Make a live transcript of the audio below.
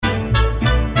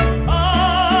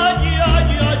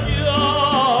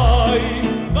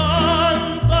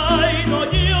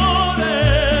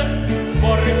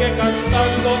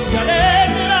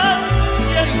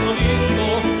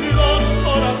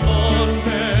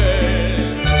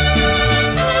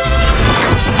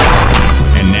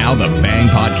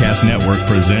Podcast Network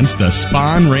presents the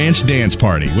Spawn Ranch Dance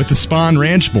Party with the Spawn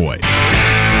Ranch Boys.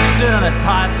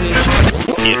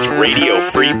 It's Radio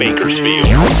Free Bakersfield.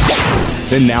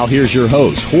 And now here's your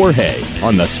host, Jorge,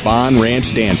 on the Spawn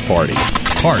Ranch Dance Party,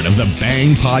 part of the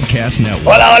Bang Podcast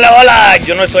Network. Hola, hola, hola.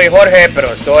 Yo no soy Jorge,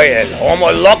 pero soy el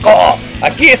Homo Loco.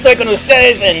 Aquí estoy con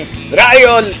ustedes en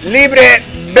Radio Libre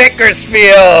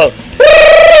Bakersfield.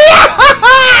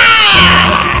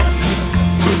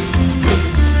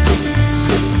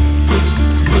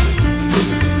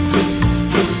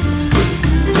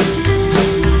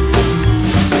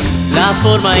 La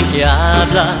forma en que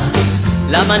habla,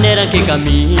 la manera en que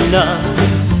camina,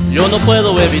 yo no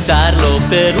puedo evitarlo,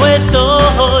 pero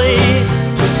estoy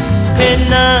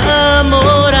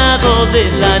enamorado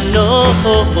de la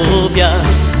novia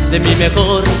de mi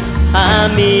mejor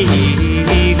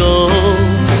amigo.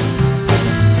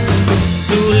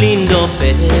 Su lindo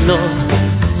pelo,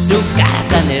 su cara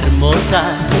tan hermosa,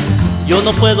 yo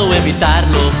no puedo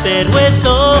evitarlo, pero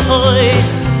estoy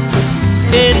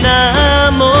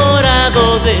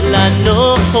enamorado de la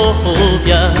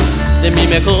novia de mi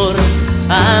mejor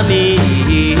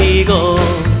amigo.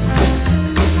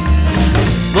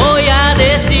 Voy a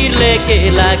decirle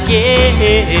que la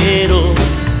quiero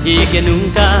y que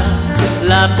nunca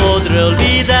la podré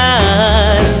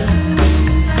olvidar.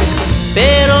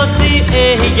 Pero si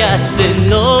ella se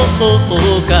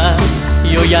enoja,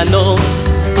 yo ya no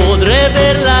podré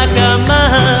verla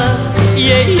jamás.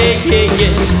 Yeah, yeah, yeah, yeah.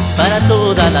 Para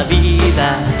toda la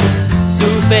vida, su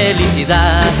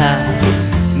felicidad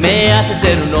me hace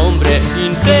ser un hombre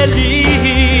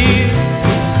infeliz.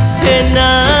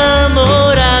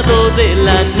 Enamorado de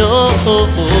la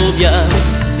novia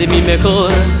de mi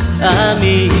mejor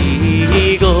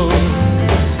amigo.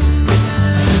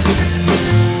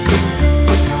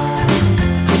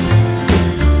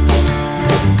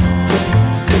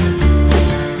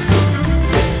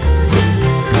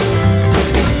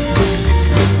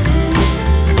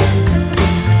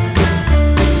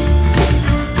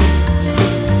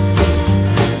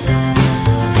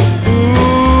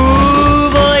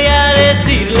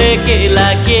 Que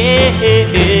la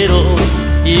quiero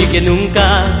y que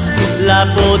nunca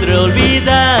la podré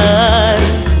olvidar.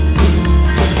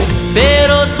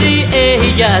 Pero si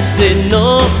ella se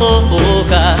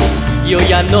enoja, yo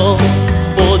ya no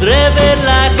podré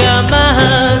verla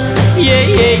jamás. Yeah,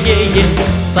 yeah, yeah, yeah.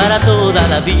 Para toda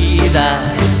la vida,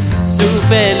 su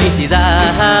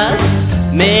felicidad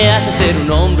me hace ser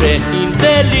un hombre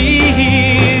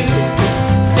infeliz.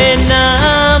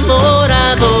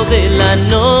 Enamorado de la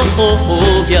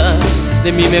novia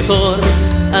de mi mejor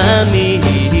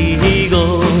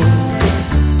amigo.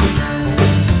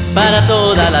 Para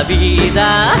toda la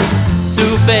vida,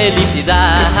 su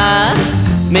felicidad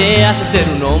me hace ser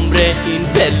un hombre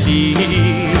infeliz.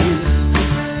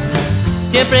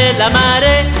 Siempre la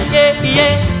amaré, yeah,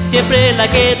 yeah. Siempre la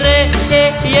querré,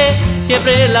 yeah, yeah.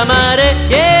 Siempre la amaré,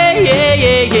 yeah, yeah,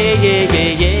 yeah, yeah, yeah,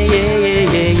 yeah, yeah,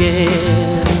 yeah, yeah, yeah.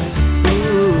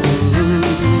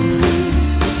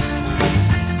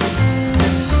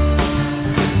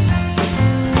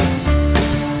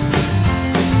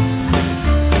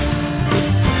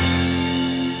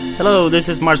 Hello, this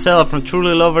is Marcel from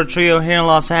Truly Lover Trio here in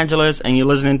Los Angeles, and you're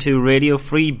listening to Radio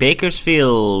Free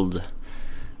Bakersfield.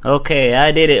 Okay,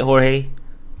 I did it, Jorge.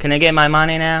 Can I get my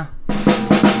money now?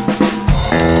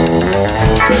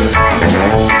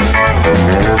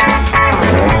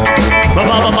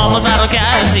 Vamos a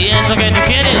rockear si es lo que tú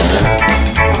quieres.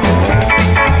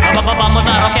 Vamos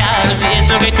a rockear si es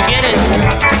lo que tú quieres.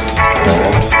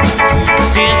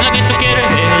 Si es lo que tú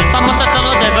quieres, vamos a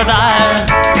hacerlo de verdad.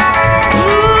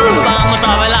 Vamos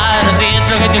a bailar si es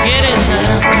lo que tú quieres.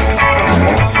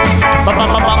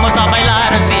 Vamos a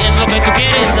bailar si es lo que tú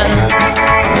quieres.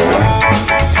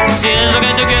 Si es lo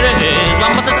que tú quieres,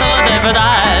 vamos a hacerlo de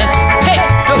verdad. Hey,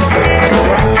 go.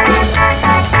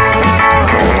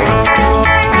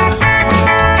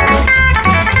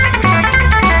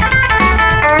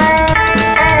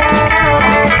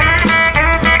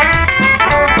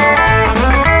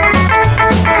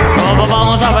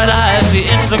 Vamos a bailar si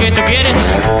es lo que tú quieres.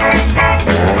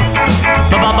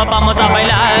 Vamos a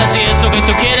bailar si es lo que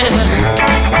tú quieres.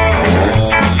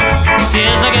 Si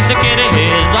es lo que tú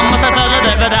quieres, vamos a hacerlo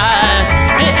de verdad.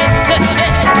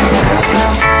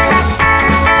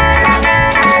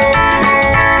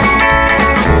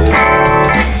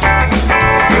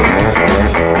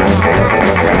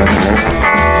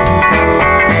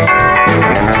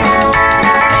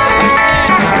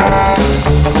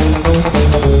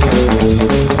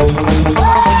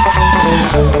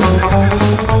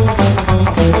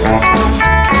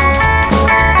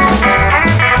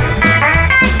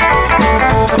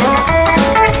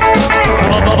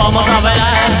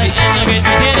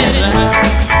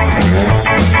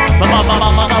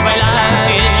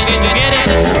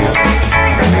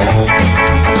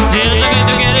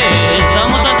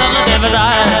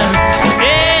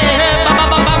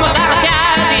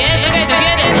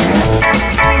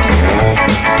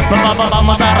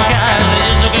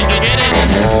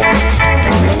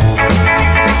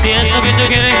 lo que tú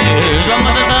quieres,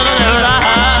 vamos a hacerlo de verdad.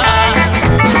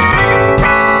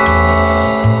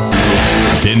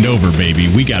 Bend over, baby.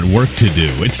 We got work to do.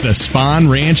 It's the Spawn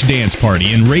Ranch Dance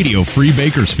Party in Radio Free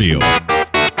Bakersfield.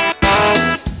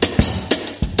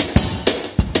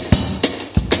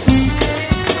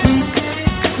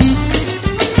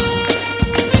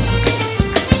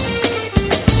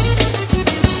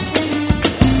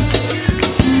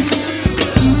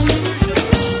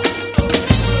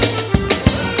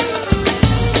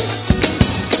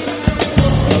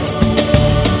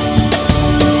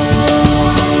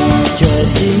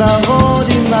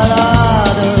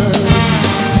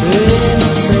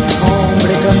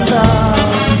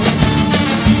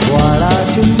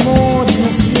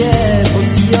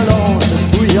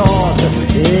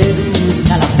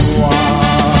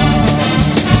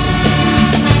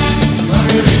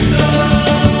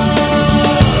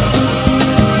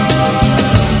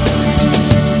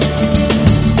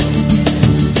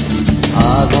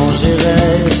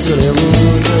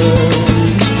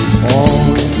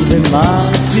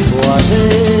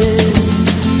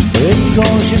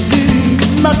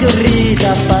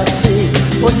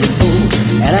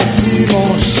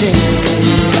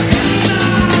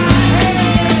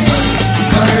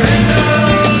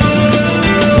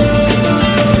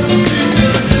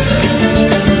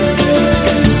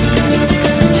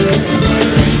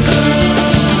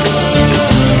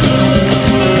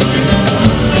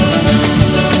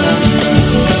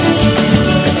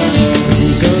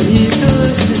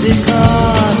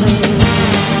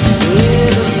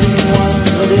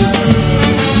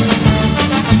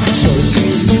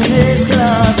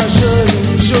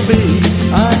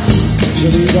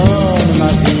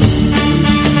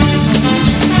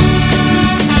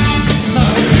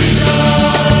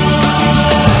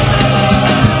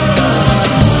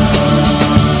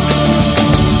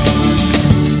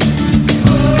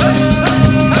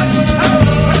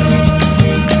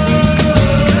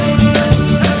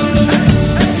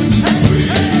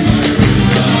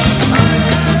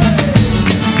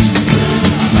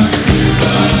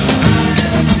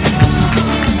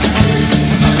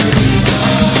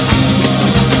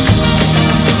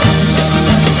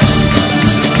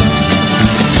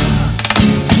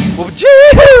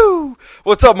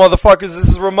 What's up, motherfuckers? This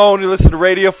is Ramon. You listen to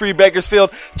Radio Free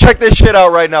Bakersfield. Check this shit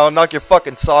out right now and knock your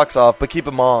fucking socks off, but keep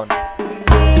them on. I've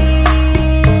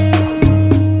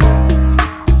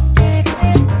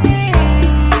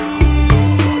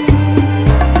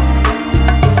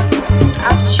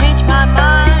changed my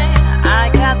mind.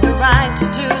 I got the right to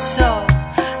do so.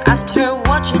 After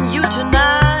watching you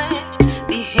tonight,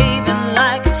 behaving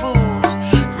like a fool,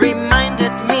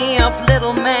 reminded me of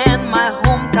Little Man, my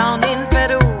hometown in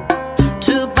Peru.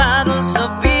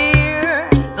 Of beer,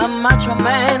 the macho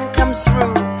man comes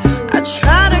through. I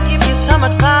try to give you some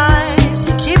advice,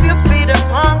 keep your feet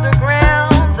upon the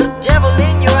ground. The devil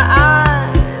in your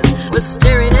eyes was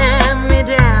staring at me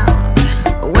down.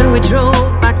 When we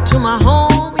drove back to my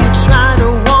home, you tried to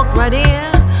walk right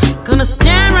in. Gonna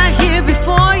stand right here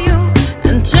before you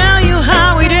and tell you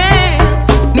how it ends.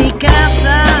 Mi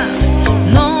casa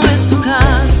no es su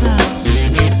casa.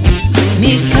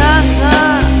 Mi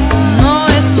casa no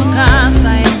es su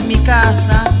casa, es mi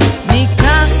casa. Mi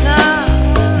casa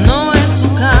no es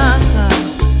su casa.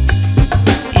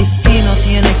 Y si no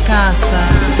tiene casa,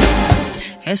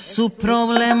 es su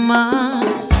problema.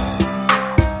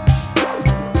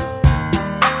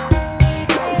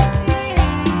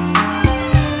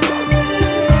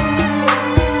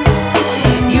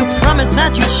 You promise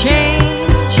that you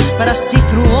change, but I see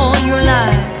through all your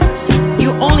lies.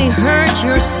 You only hurt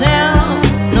yourself.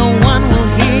 No one will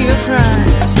hear your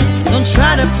cries. Don't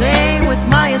try to play with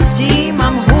my esteem.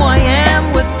 I'm who I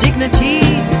am with dignity.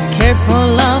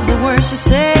 Careful of the words you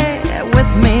say. With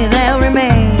me they'll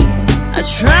remain. I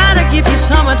try to give you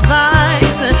some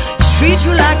advice and treat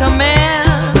you like a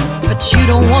man, but you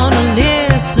don't want to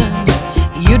listen.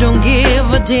 You don't give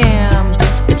a damn.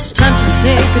 It's time to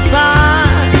say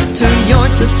goodbye to your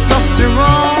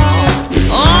testosterone.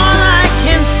 All I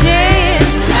can say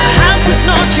is the house is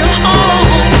not your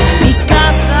home. Mi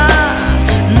casa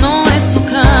no es su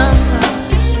casa.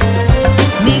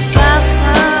 Mi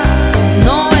casa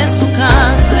no es su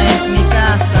casa, es mi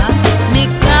casa. Mi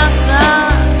casa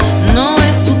no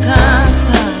es su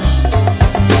casa.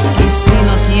 Y si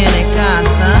no tiene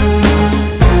casa,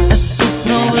 es su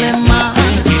problema.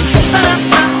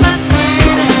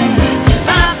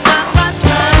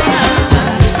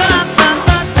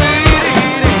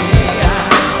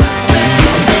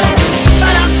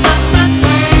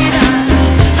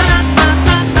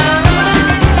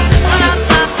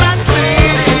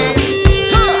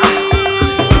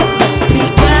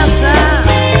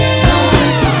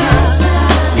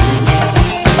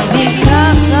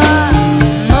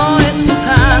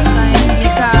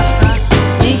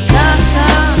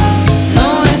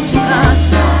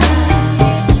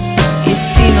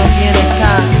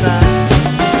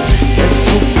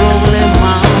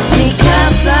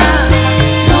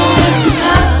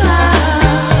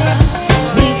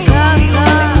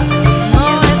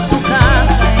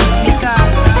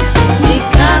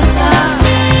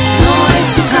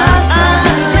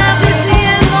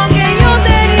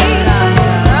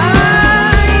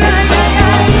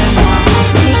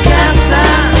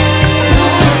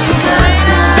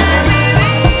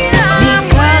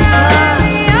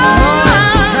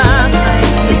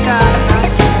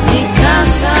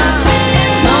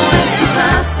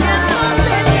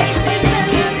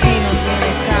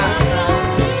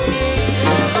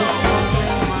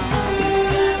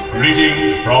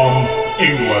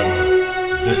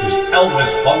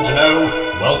 Fontenot,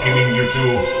 welcoming you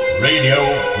to Radio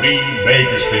Free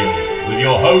Bakersfield with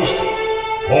your host,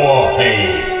 Jorge.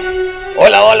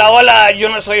 Hola, hola, hola, yo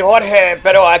no soy Jorge,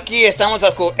 pero aquí estamos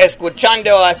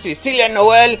escuchando a Cecilia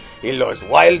Noel y los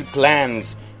Wild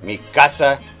Clams. Mi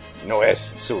casa no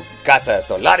es su casa,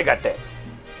 so lárgate.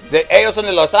 Ellos son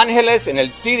de Los Ángeles en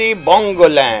el CD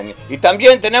Bongoland. Y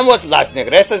también tenemos Las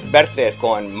Negresas Verdes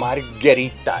con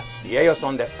Margarita. Y ellos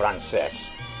son de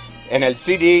francés. En el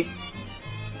CD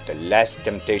The Last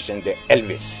Temptation de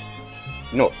Elvis.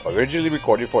 No, originally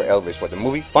recorded for Elvis for the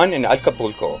movie Fun in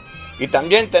Acapulco. Y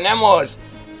también tenemos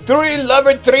Three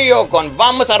Lover Trio con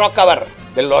Vamos a Rockabar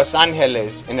de Los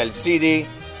Ángeles en el CD.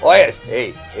 Oyes,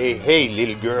 hey,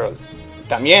 little girl.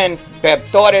 También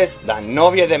Pep Torres, la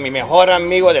novia de mi mejor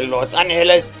amigo de Los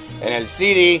Ángeles, en el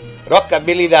CD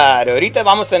Rockabilidad. Ahorita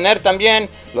vamos a tener también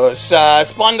los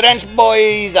Spawn Ranch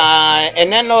Boys,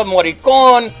 Eneno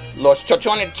Morricón, los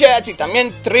Chochones Chats y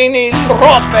también Trini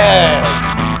López.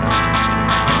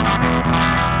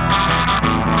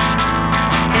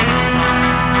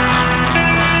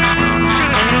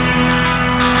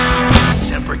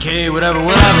 Siempre que whatever,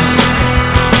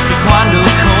 que cuando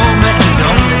come y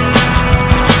donde.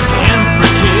 Siempre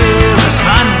que las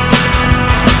manos,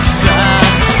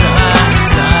 quizás,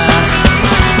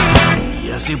 y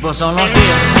así pasan los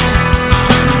días,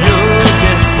 yo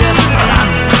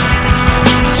desesperando,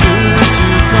 tú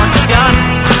contestando,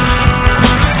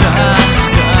 quizás,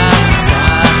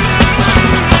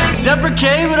 siempre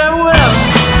que whatever,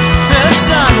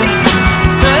 pensando,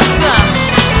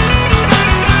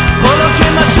 por lo que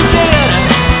más tú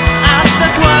quieras, hasta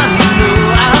cuándo.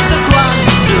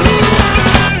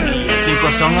 Así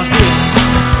pasan los días,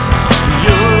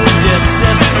 yo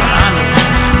desesperando,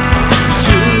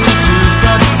 tú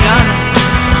contestando,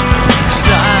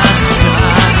 quizás.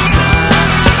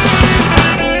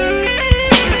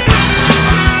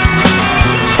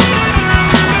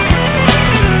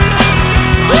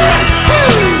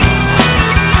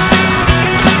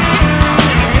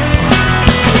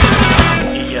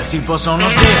 Y así pasan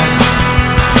los días,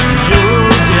 yo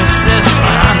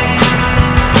desesperando.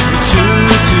 To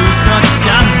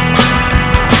condition,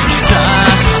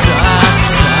 quizás.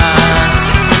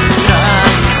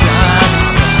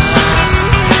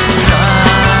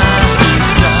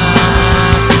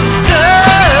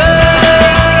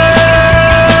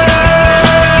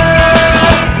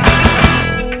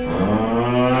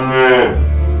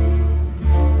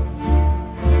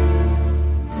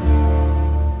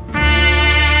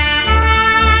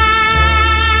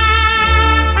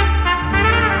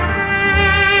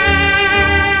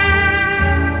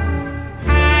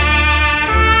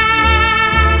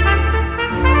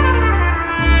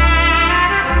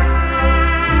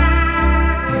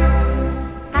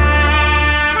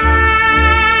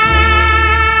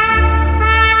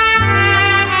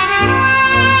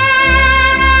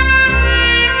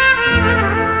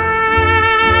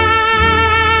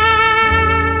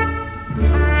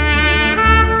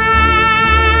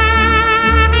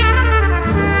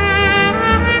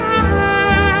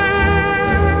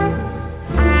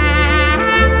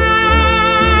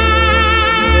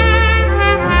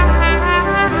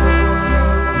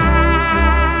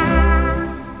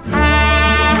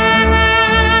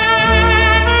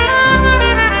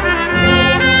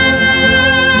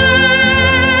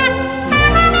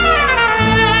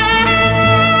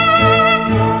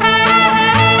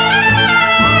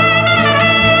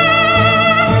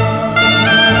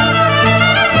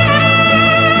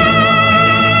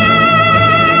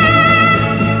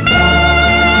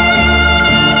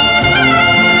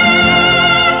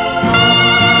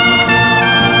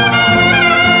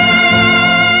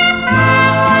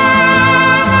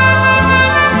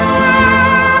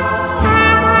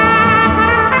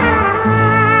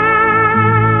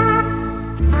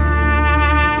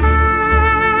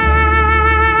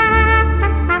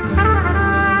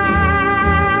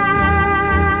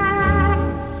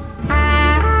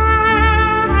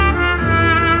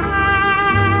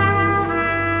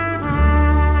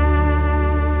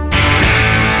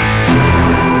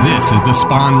 This is the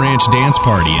Spawn Ranch Dance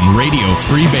Party in Radio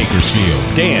Free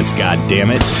Bakersfield. Dance,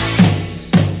 goddammit.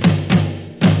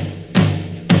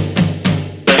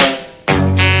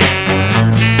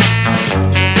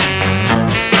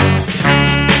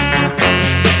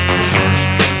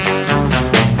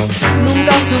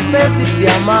 Nunca supe si te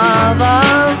amaba,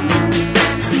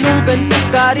 nunca en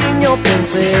tu cariño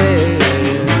pensé.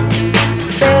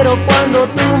 Pero cuando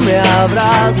tú me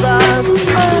abrazas,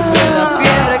 me das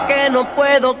fiebre que no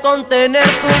puedo contener.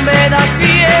 Tú me das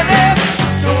fiebre,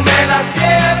 tú me das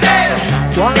fiebre.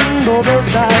 Cuando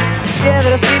besas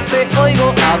fiebre si te oigo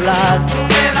hablar. Tú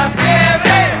me das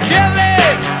fiebre, fiebre.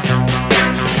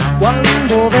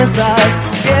 Cuando besas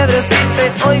fiebre si te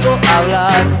oigo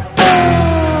hablar.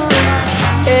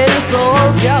 El sol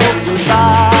se ha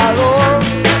ocultado,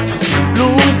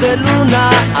 luz de luna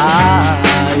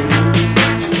hay.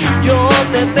 Yo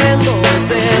te tengo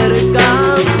cerca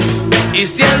y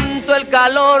siento el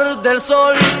calor del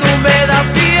sol. Tú me das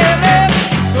fiebre,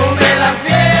 tú me das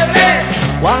fiebre.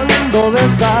 Cuando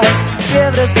besas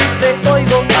fiebre si te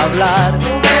oigo hablar.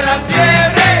 Tú me das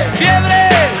fiebre, fiebre.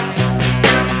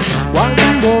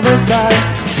 Cuando besas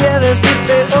fiebre si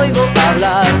te oigo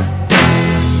hablar.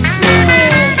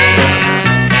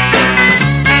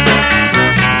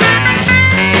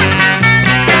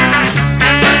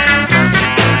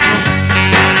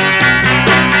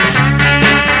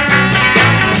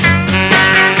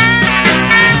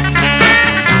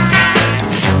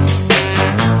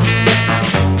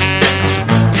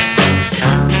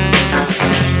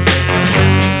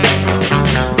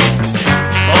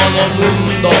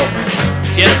 Mundo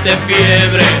siente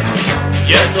fiebre y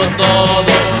eso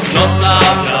todos lo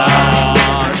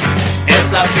sabrán.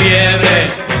 Esa fiebre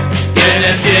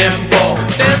tiene tiempo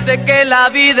desde que la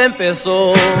vida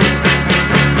empezó.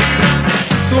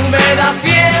 Tú me das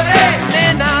fiebre,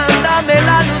 nena, dame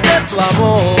la luz de tu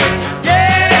amor.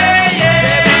 Yeah, yeah.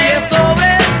 Que brille sobre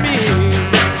mí.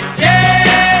 Yeah,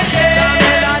 yeah.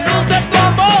 Dame la luz de tu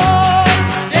amor.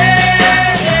 Yeah, yeah.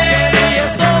 Que brille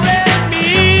sobre mí.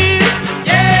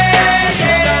 Yeah,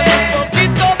 yeah. Dame un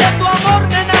poquito de tu amor,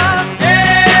 nena. Yeah,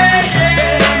 yeah.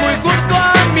 Pero muy junto a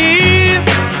mí.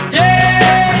 Yeah,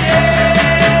 yeah.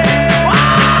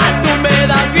 Wow, tú me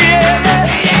das fiebre.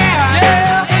 Yeah,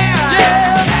 yeah,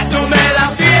 yeah. Tú me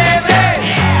das fiebre.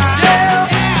 Yeah,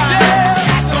 yeah.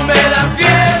 Tú me das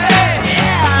fiebre.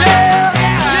 Yeah,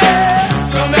 yeah.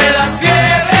 Tú me das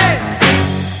fiebre.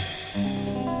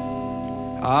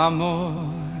 Amor,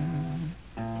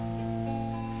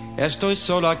 estoy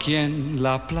solo aquí en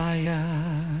la playa.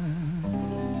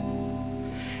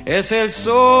 Es el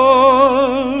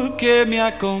sol que me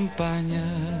acompaña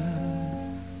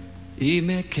y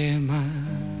me quema,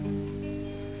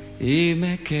 y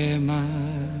me quema,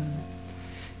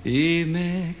 y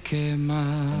me quema.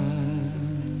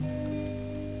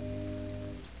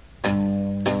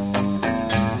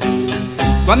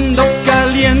 Cuando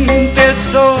caliente el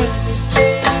sol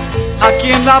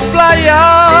aquí en la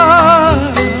playa,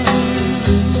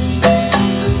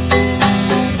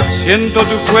 siento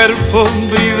tu cuerpo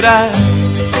vibrar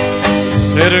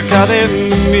cerca de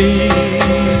mí.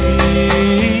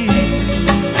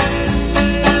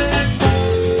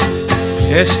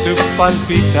 Es tu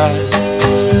palpitar,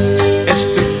 es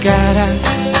tu cara,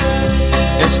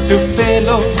 es tu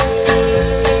pelo,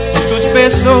 tus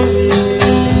besos,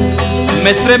 me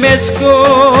estremezco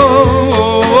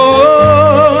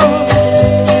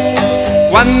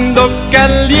cuando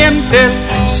caliente el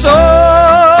sol.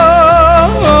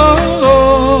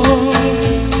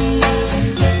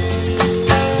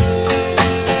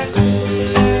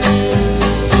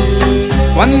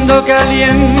 Cuando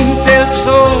caliente el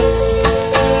sol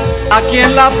aquí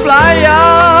en la playa,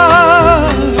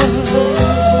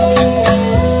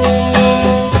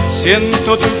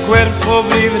 siento tu cuerpo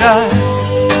vibrar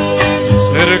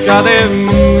cerca de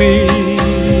mí.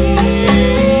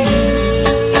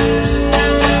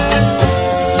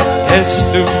 Es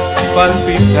tu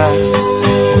palpitar,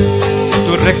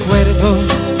 tu recuerdo,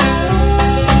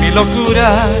 mi locura,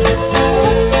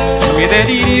 mi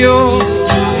delirio,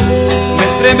 me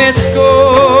estremezco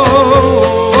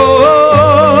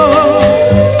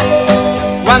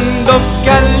cuando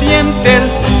caliente el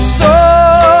sol.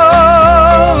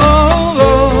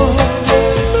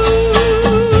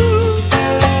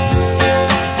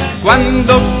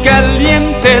 Cuando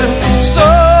caliente el sol.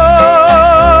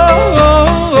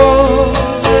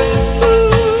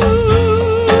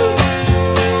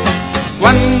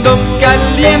 Cuando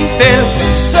caliente el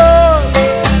sol.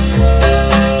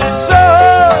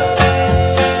 Sol.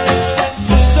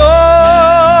 Sol.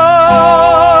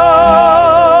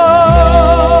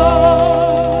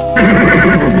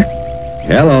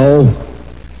 Hello,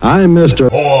 I'm Mr.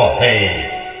 Jorge.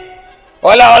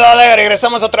 Hola, hola, hola,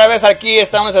 regresamos otra vez aquí,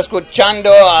 estamos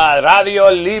escuchando a Radio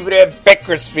Libre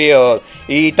Bakersfield.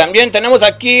 Y también tenemos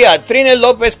aquí a Trina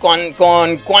López con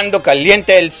Cuando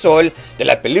Caliente el Sol, de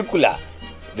la película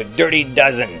The Dirty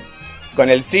Dozen, con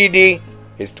el CD,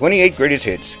 his 28 Greatest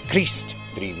Hits. Christ,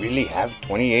 did he really have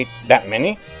 28, that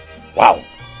many? Wow.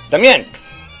 También,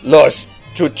 los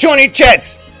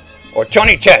Chuchonichets, o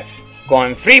Chonichets,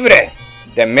 con Fibre,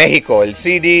 de México, el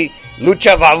CD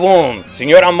Lucha Vavoom,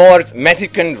 Señor Amor,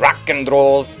 Mexican Rock and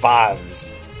Roll Faves.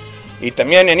 Y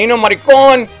también Ennio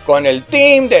Morricone con el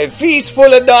team de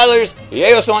Fistful of Dollars. Y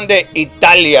ellos son de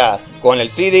Italia con el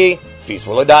CD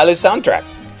Fistful of Dollars Soundtrack.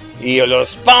 Y los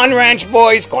Spawn Ranch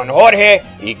Boys con Jorge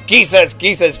y Quizás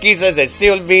de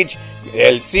Seal Beach.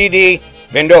 El CD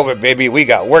Bend Over Baby, We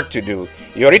Got Work to Do.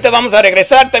 Y ahorita vamos a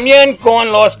regresar también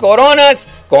con los Coronas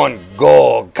con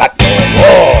Go Gato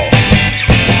Go.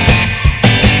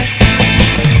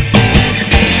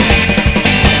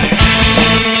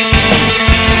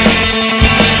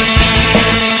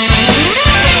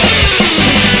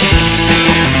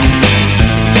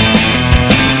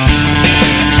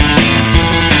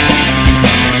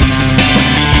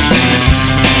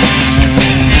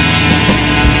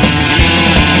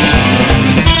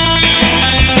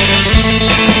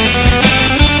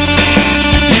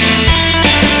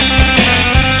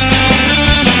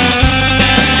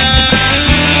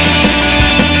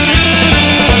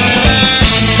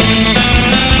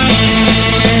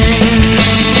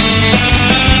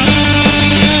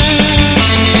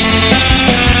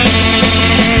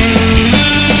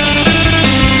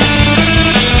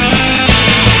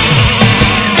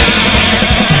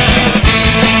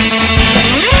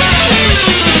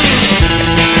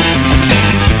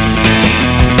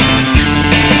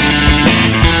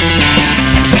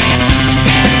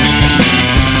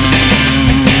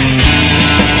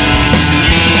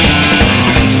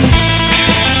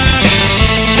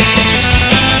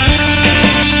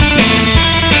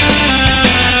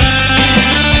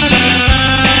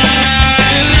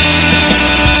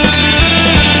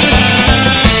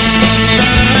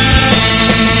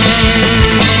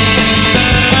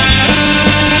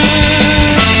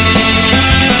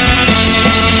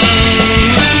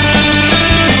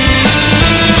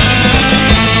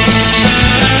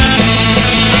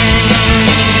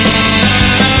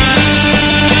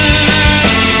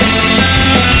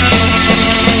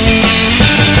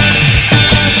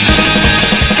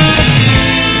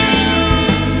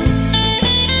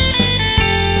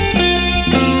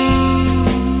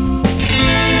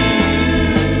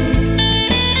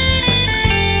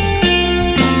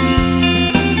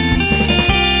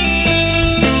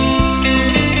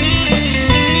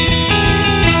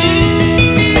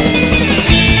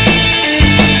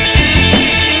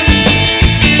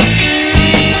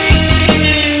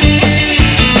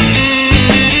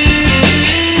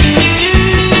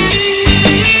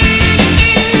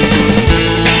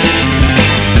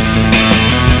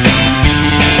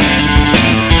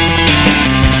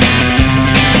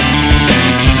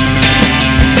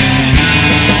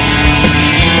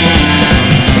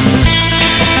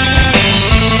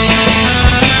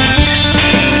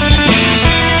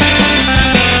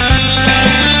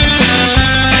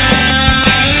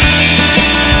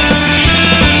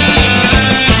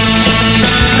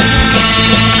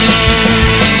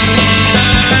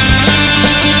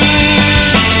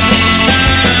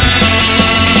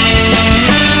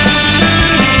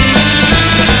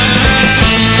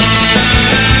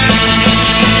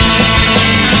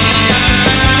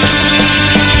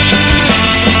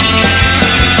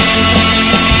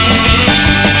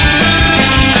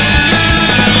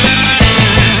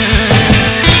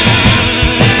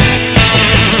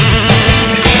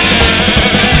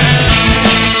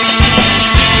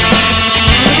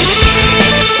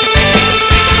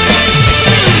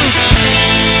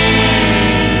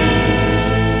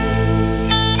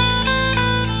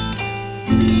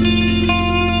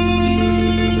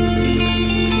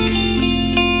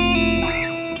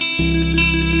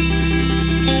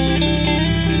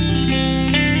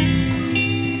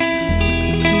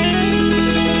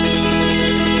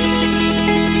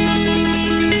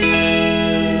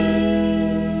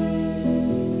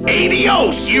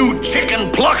 Adios, you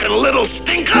chicken-plucking little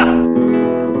stinker!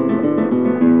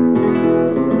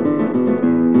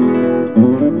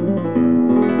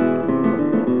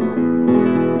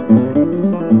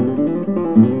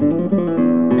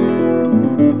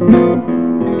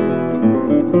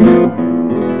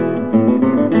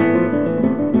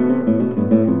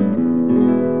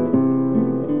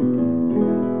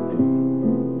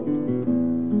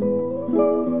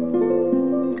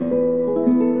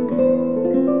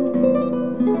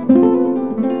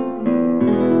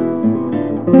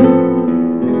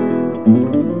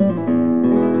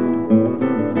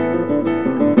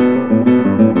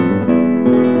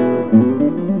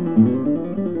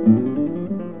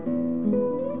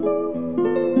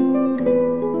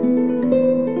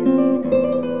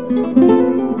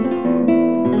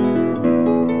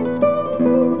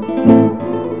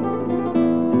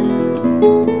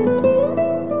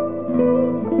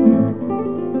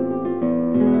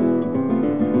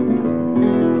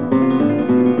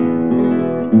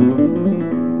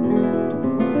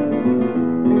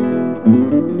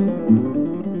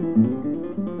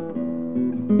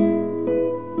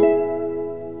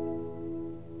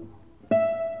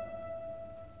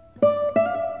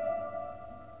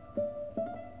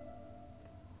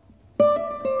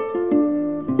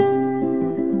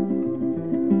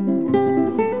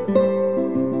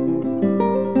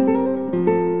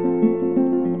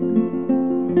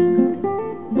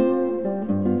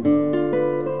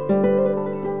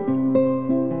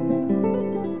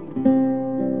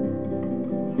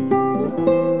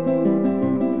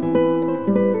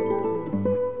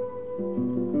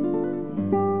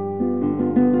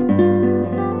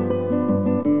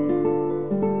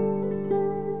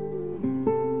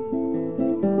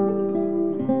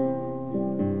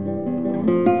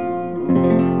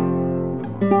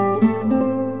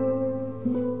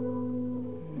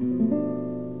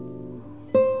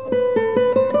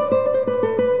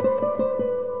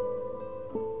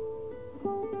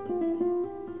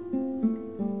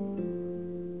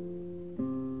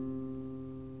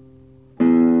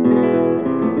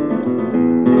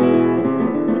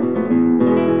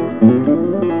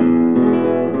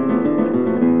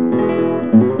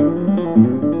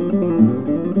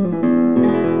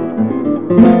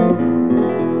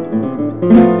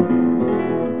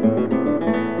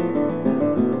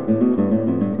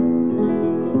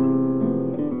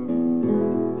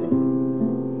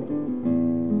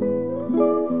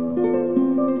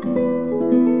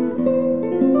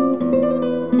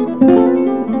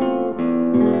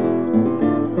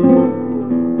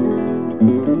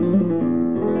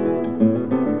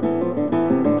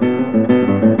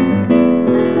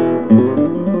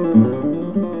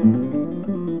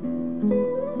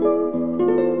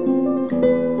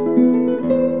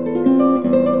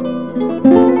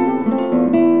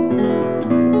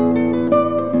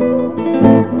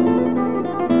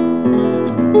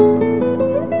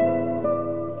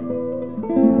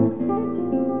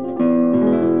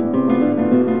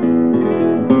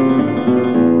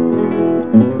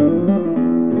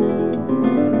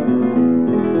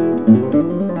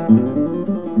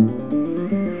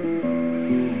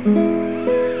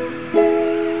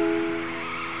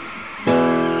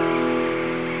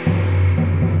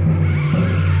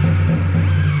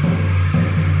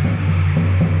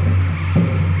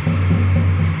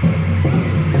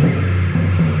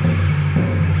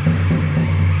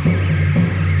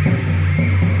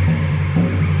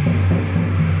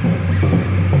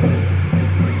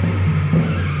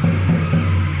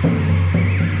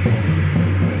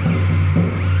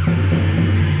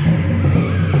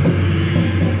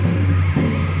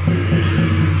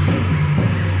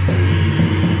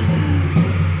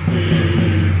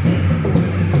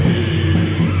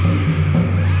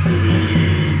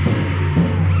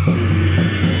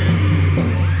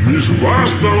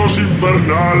 vástagos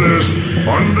infernales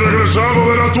han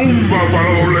regresado de la tumba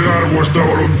para doblegar vuestra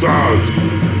voluntad.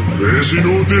 Es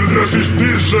inútil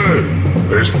resistirse.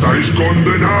 Estáis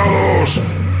condenados.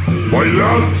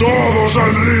 Bailad todos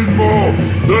al ritmo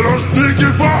de los Tiki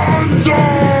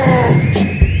Phantoms.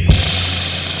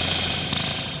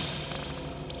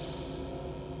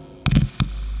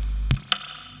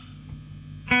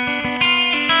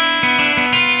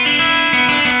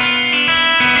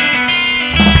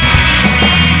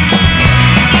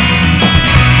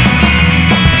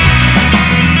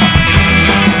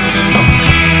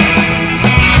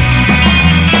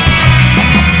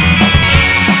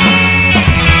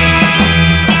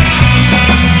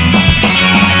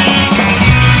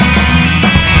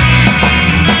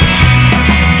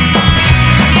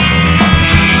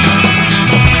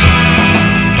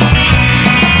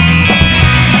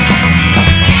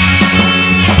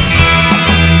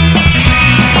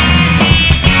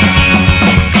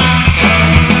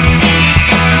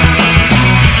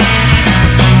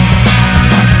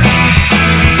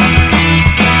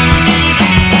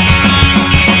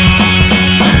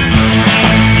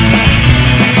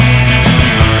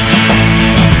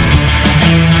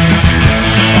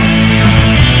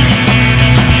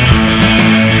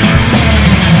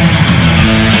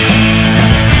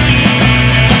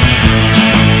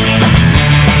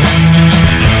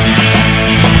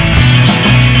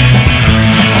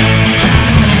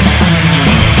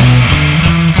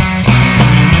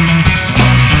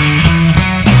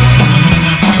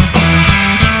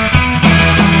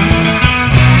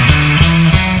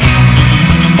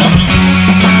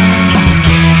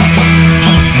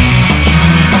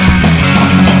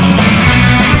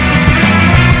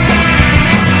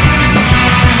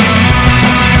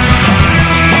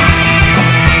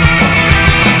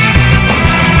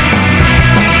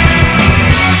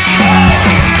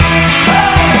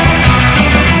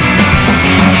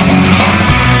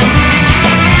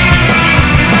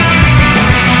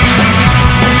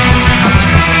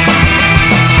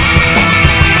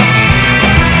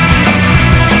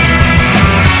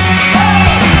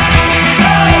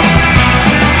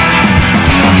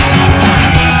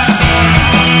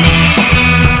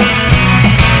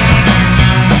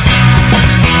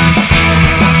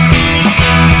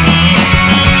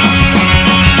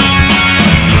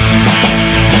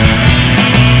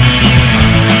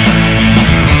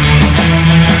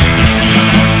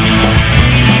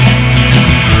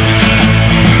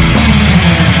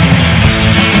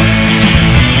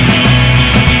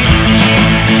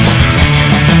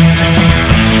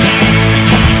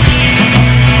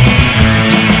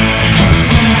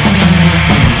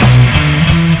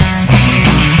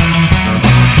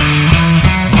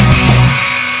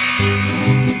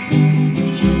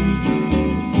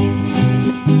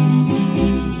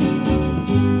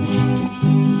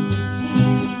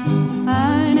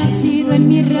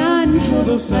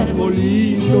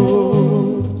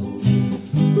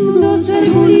 dos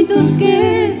arbolitos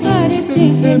que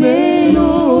parecen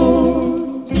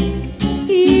gemelos,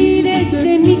 y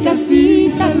desde mi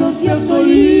casita los vio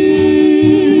solitos,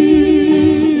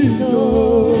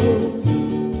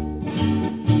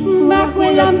 bajo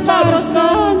el amparo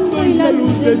santo y la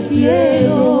luz del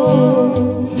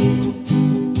cielo.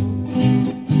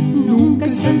 Nunca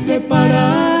están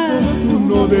separados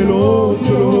uno del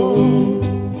otro,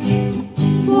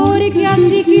 porque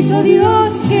así quiso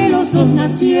Dios que los dos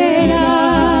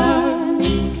nacieran,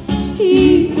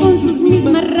 y con sus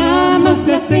mismas ramas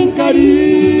se hacen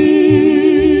caricias,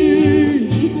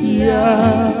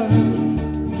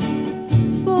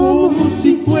 como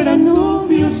si fueran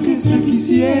novios que se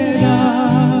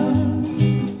quisieran.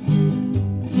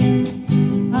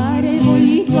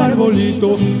 Arbolito,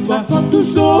 arbolito, bajo tu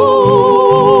sombra,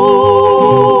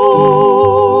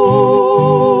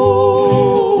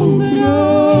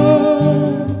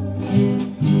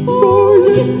 voy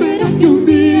a esperar que un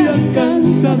día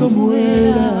cansado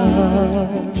muera.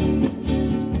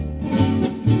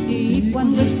 Y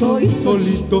cuando estoy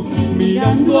solito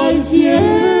mirando al cielo,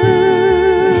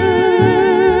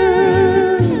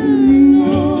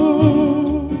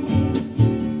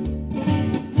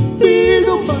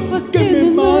 pido papá que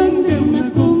me mande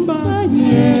una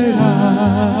compañera.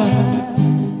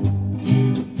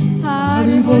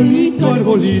 Arbolito,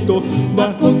 arbolito,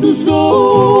 bajo tu sombra,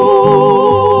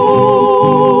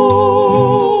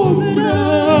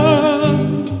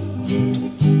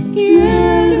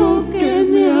 quiero que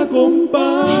me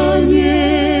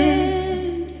acompañes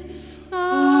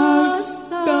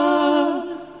hasta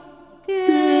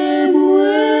que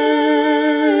muera.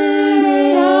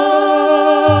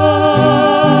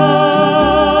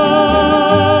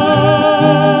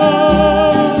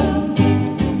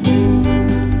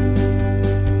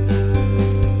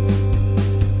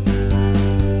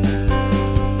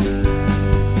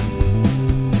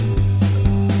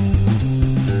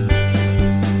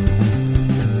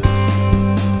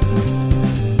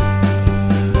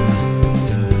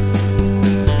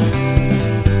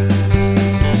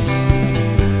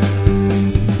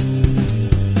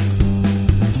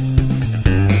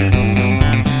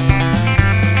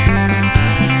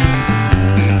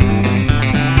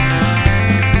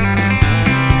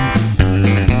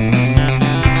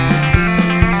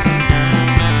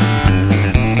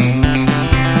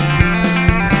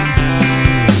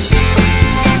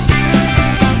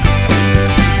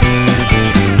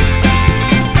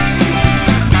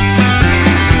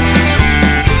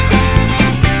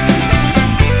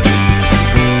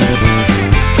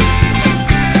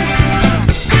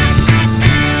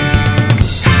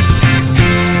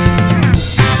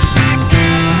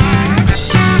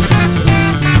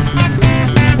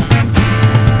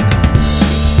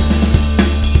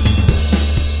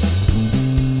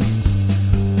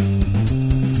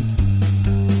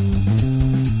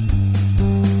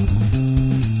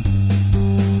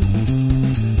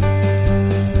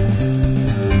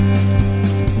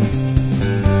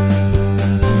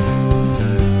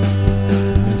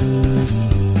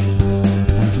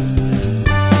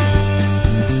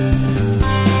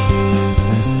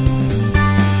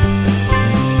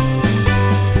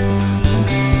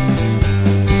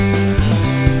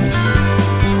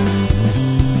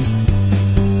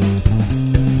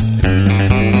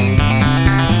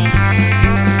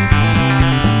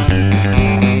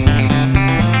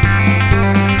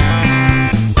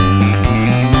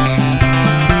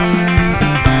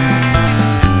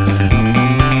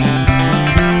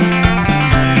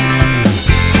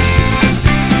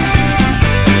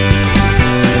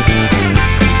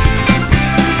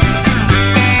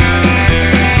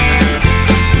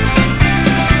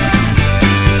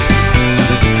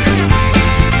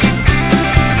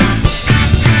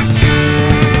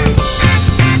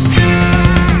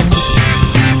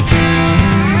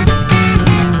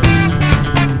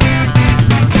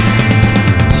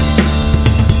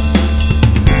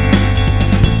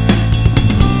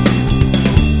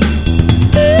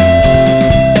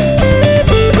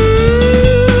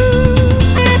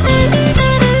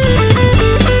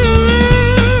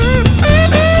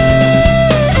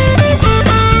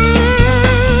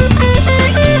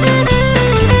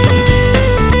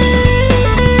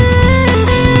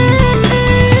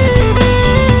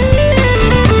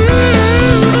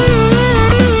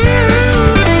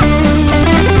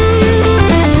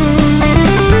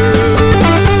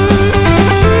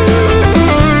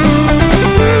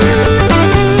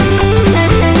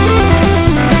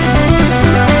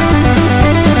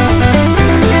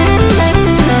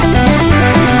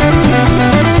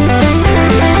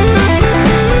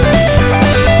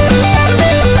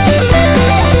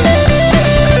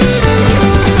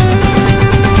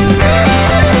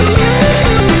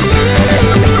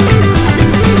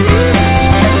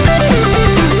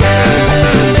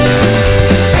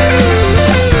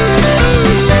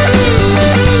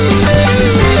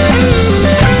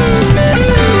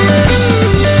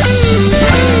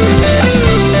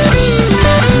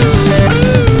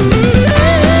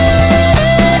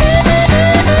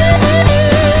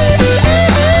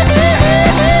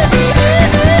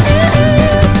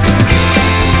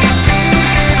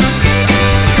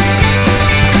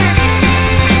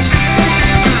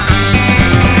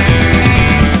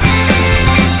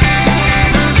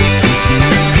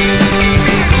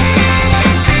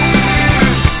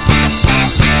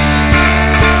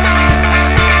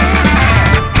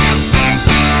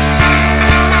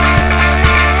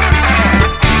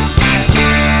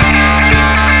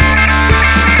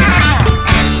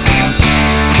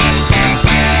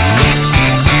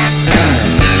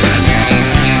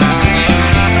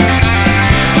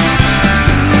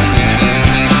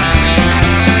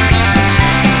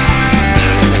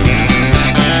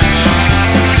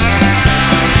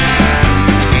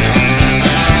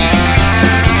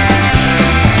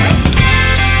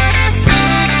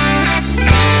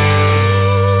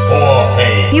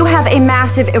 a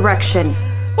massive erection.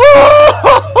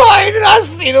 ¡Ay,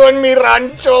 nacido en mi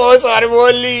rancho, los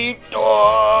arbolitos!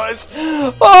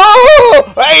 ¡Oh!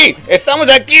 ¡Hey! Estamos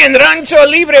aquí en Rancho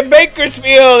Libre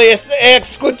Bakersfield y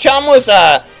escuchamos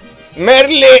a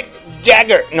Merle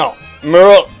Jagger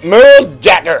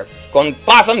con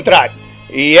Possum Trot.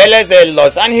 Y él es de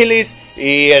Los Ángeles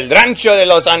y el rancho de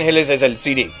Los Ángeles es el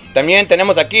CD. También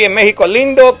tenemos aquí en México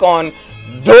Lindo con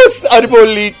Dos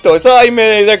Arbolitos. Ay,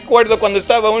 me recuerdo cuando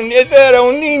ese era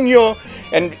un niño.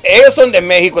 Ellos son de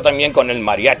México también con el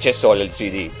Mariachi Sol, el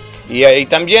CD. Y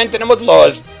también tenemos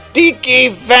los Tiki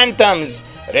Phantoms.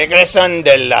 Regresan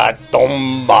de la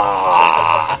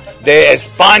tumba de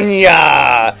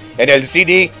España. En el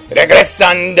CD,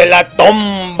 regresan de la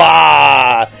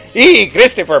tumba. Y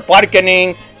Christopher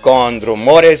Parkening con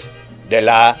Rumores de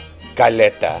la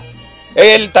Caleta.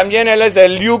 Él es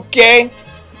del UK.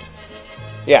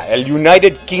 El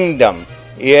United Kingdom.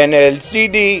 Y en el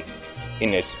CD,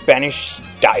 in Spanish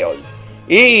Style.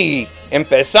 Y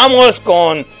empezamos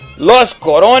con Los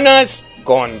Coronas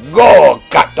con Go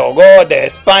Cato Go de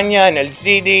España en el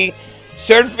CD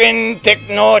Surfing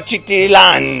Techno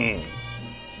Chitilán.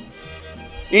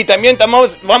 Y también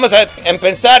vamos a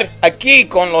empezar aquí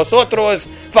con los otros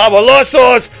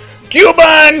fabulosos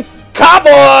Cuban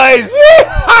Cowboys.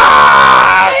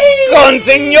 ¡Ja! Con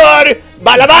señor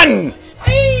Balabán.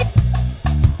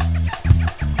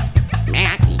 Ven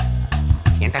aquí,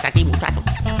 siéntate aquí, muchacho.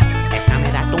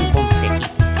 Déjame darte un consejito.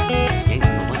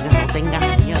 No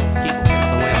tengas miedo, chico, que no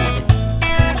te voy a morir.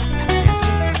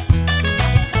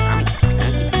 Ven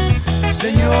aquí.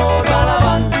 Señor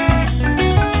Balabán,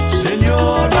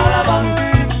 señor Balabán,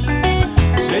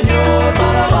 señor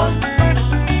Balabán,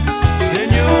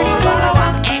 señor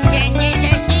Balabán. Es que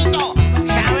necesito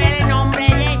saber el nombre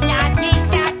de esa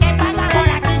chica que pasa por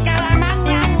aquí cada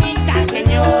mañanita.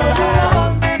 Señor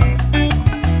Balabán,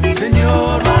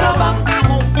 señor Balabán.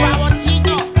 Vamos,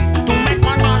 favorcito, tú me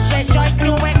conoces, soy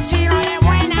tu vecino de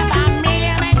buena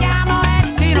familia, me llamo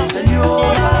Destino. Señor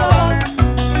Balabán,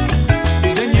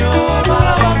 señor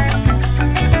Balabán.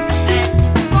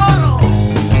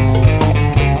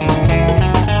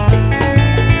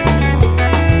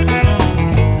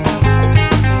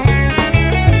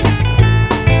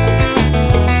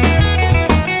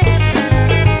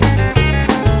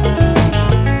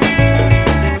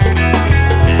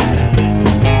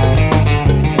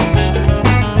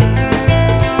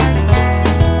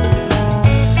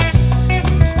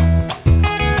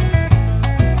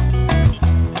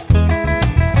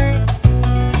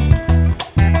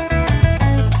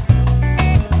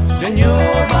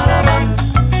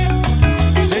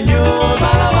 Señor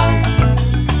Balabán,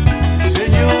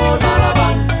 señor Balabán, señor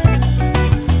Balabán,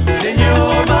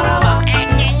 señor Balabán. Es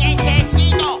que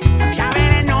necesito saber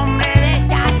el nombre de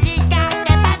esa chica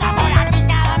que pasa por aquí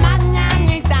cada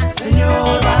mañanita.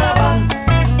 Señor Balabán,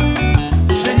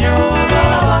 señor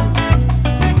Balabán.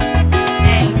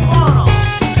 El coro.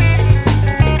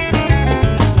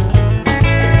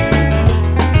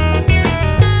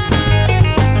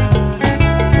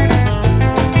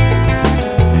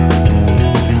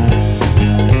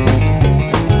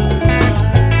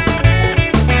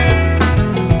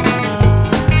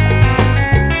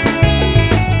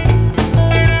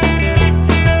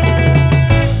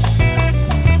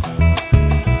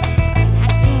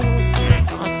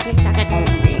 Siéntate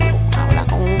conmigo, habla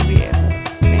con un viejo.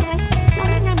 Venga, no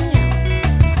tenga miedo.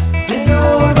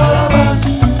 Señor Balabán,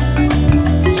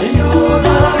 señor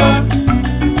Balabán,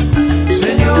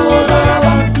 señor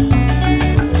Balabán,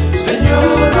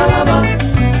 señor Balabán,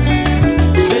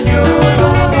 señor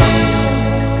Balabán.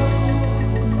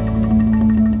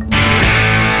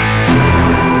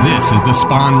 This is the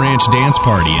Spawn Ranch Dance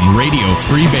Party in Radio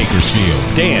Free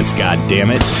Bakersfield. Dance,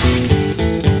 goddammit.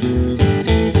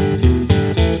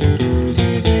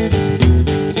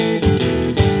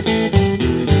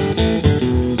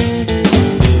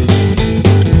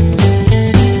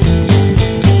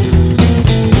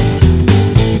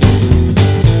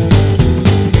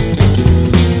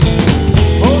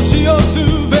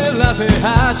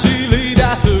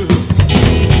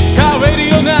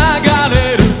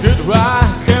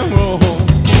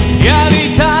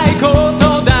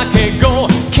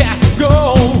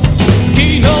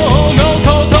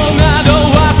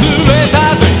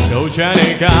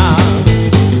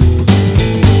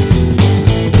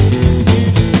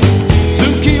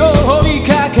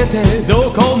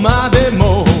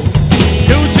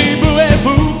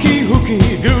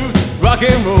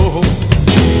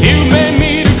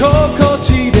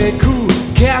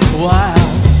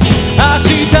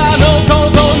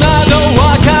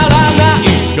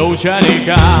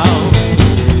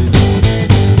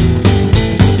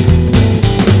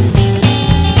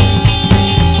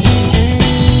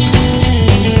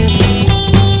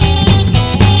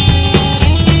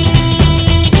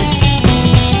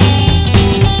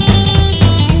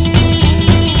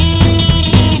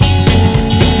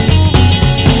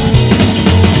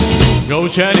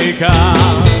 Oceanica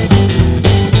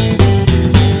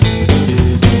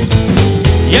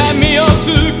闇を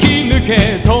突き抜け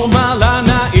止まら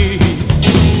ない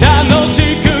楽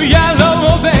しくや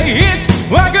ろうぜ It's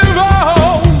rock and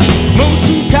roll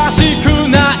難しく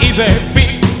ないぜビ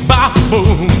ッバブー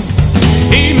ン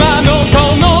今の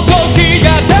この時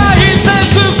が大切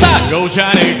さ Go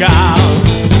Shanika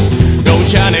Go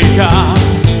Shanika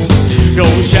Go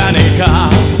Shanika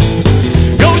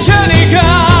Go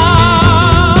Shanika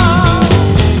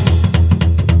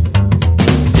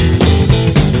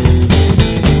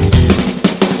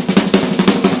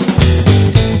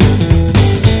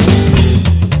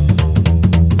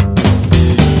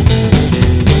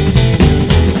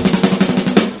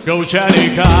Go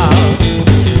Shanika,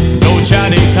 Go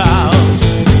Shanika,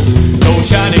 Go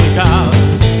Shanika,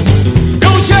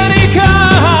 Go Shanika,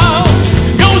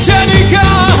 Go Shanika,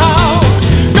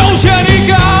 Go Shanika, Go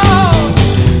Shanika,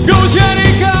 Go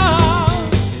Shanika,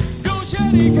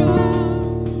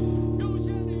 Go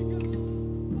Shanika.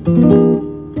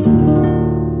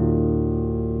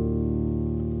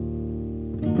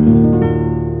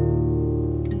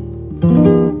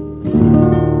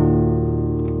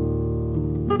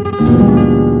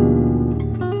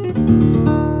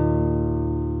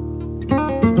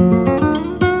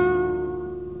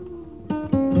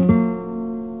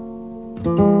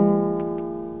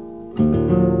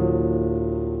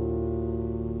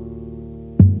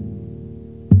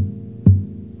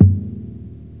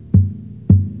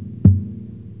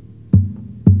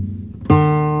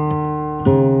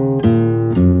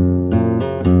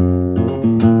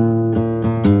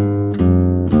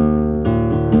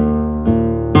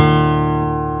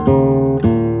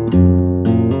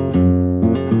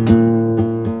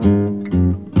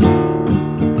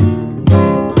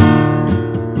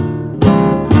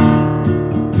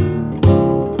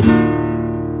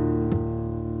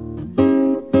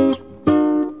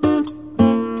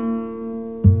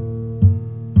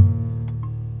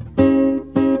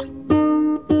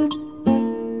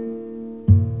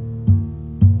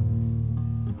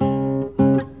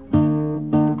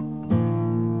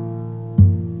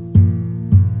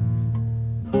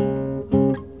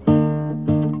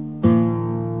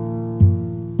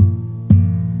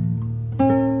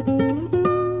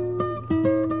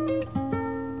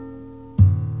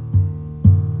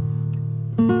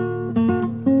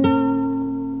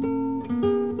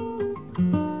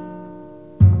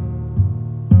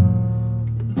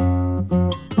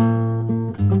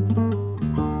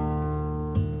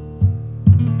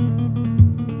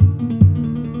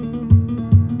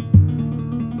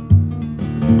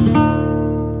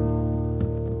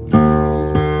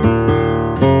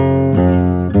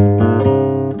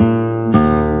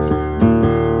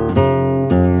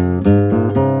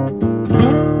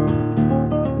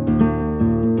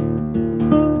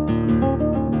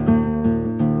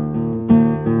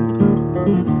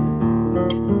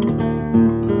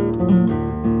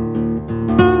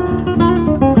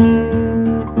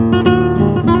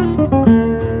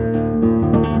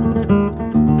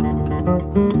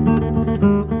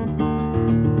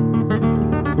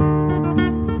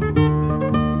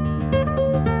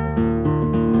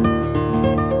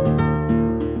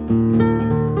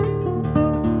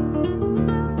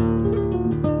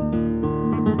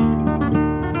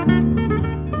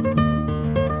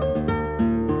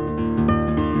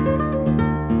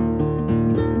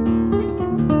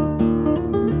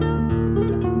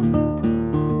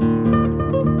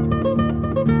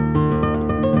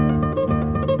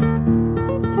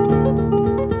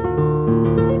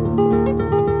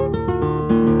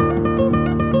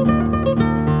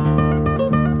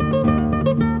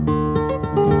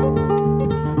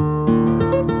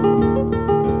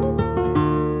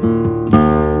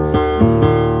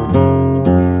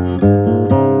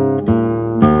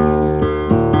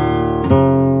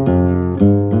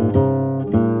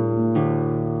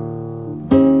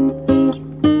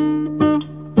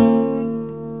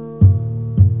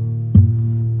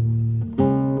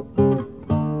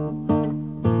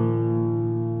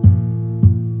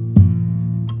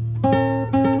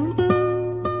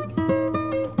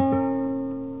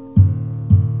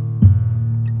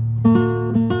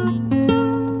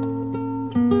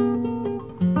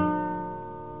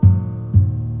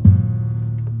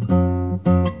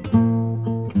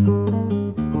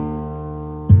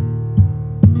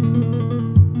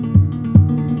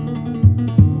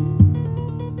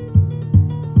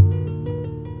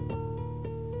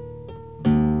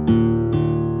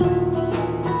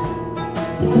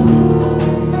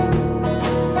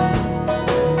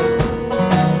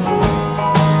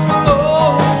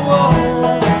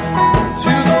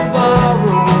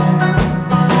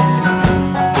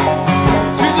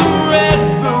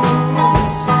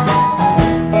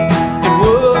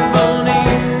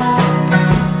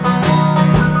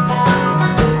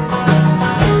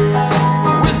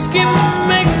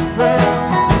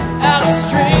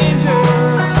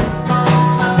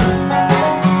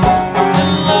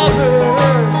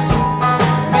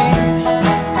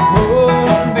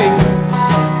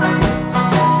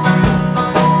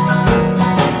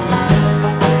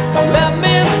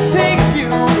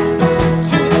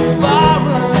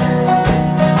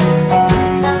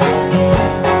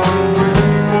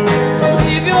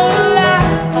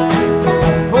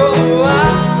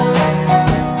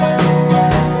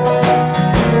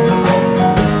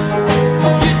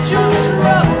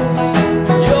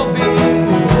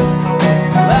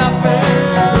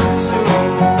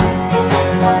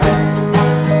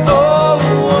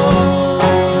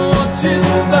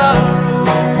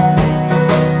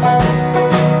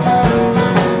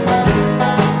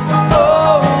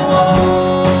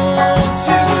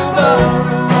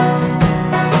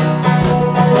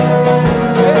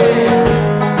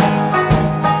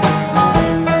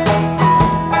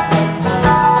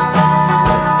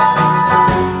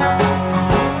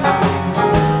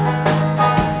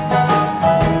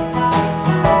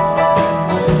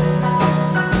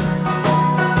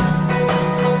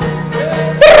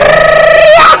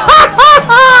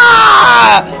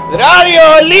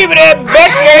 Lucha Libre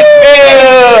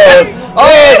Bakersfield.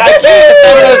 Oye, aquí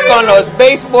estamos con los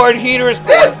baseboard heaters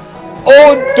con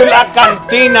Ode to la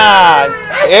Cantina.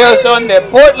 Ellos son de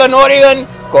Portland, Oregon,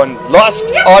 con Lost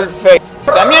All Faith.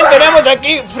 También tenemos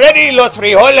aquí Freddy y los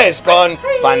Frijoles con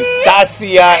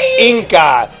Fantasia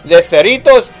Inca de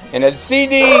Cerritos en el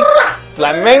CD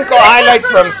Flamenco Highlights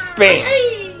from Spain.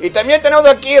 Y también tenemos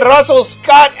aquí Russell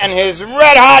Scott and his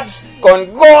Red Hots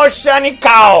con Go Shiny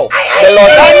Cow de Los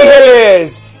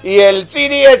Ángeles. Y el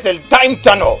CD es el Time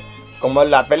Tunnel, como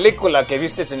la película que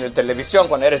viste en la televisión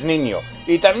cuando eres niño.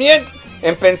 Y también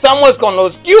empezamos con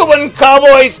los Cuban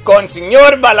Cowboys con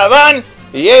Señor Balaban.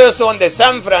 Y ellos son de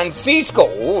San Francisco.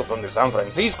 Son de San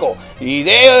Francisco. Y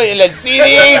de el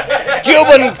CD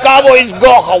Cuban Cowboys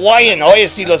Go Hawaiian. Oye,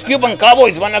 si los Cuban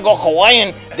Cowboys van a go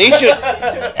Hawaiian,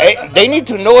 they need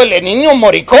to know el niño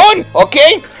moricón, ¿ok?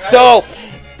 So,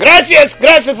 gracias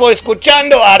por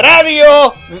escuchando a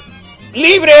Radio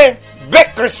Libre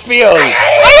Bakersfield.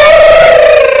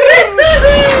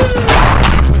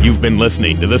 You've been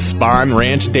listening to the Spawn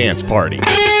Ranch Dance Party.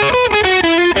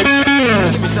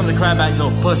 Give me something to cry about, you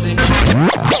little pussy.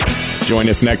 Join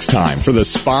us next time for the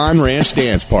Spawn Ranch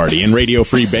Dance Party in Radio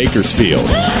Free Bakersfield.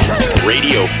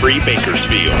 Radio Free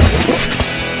Bakersfield.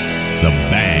 The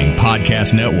Bang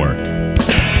Podcast Network.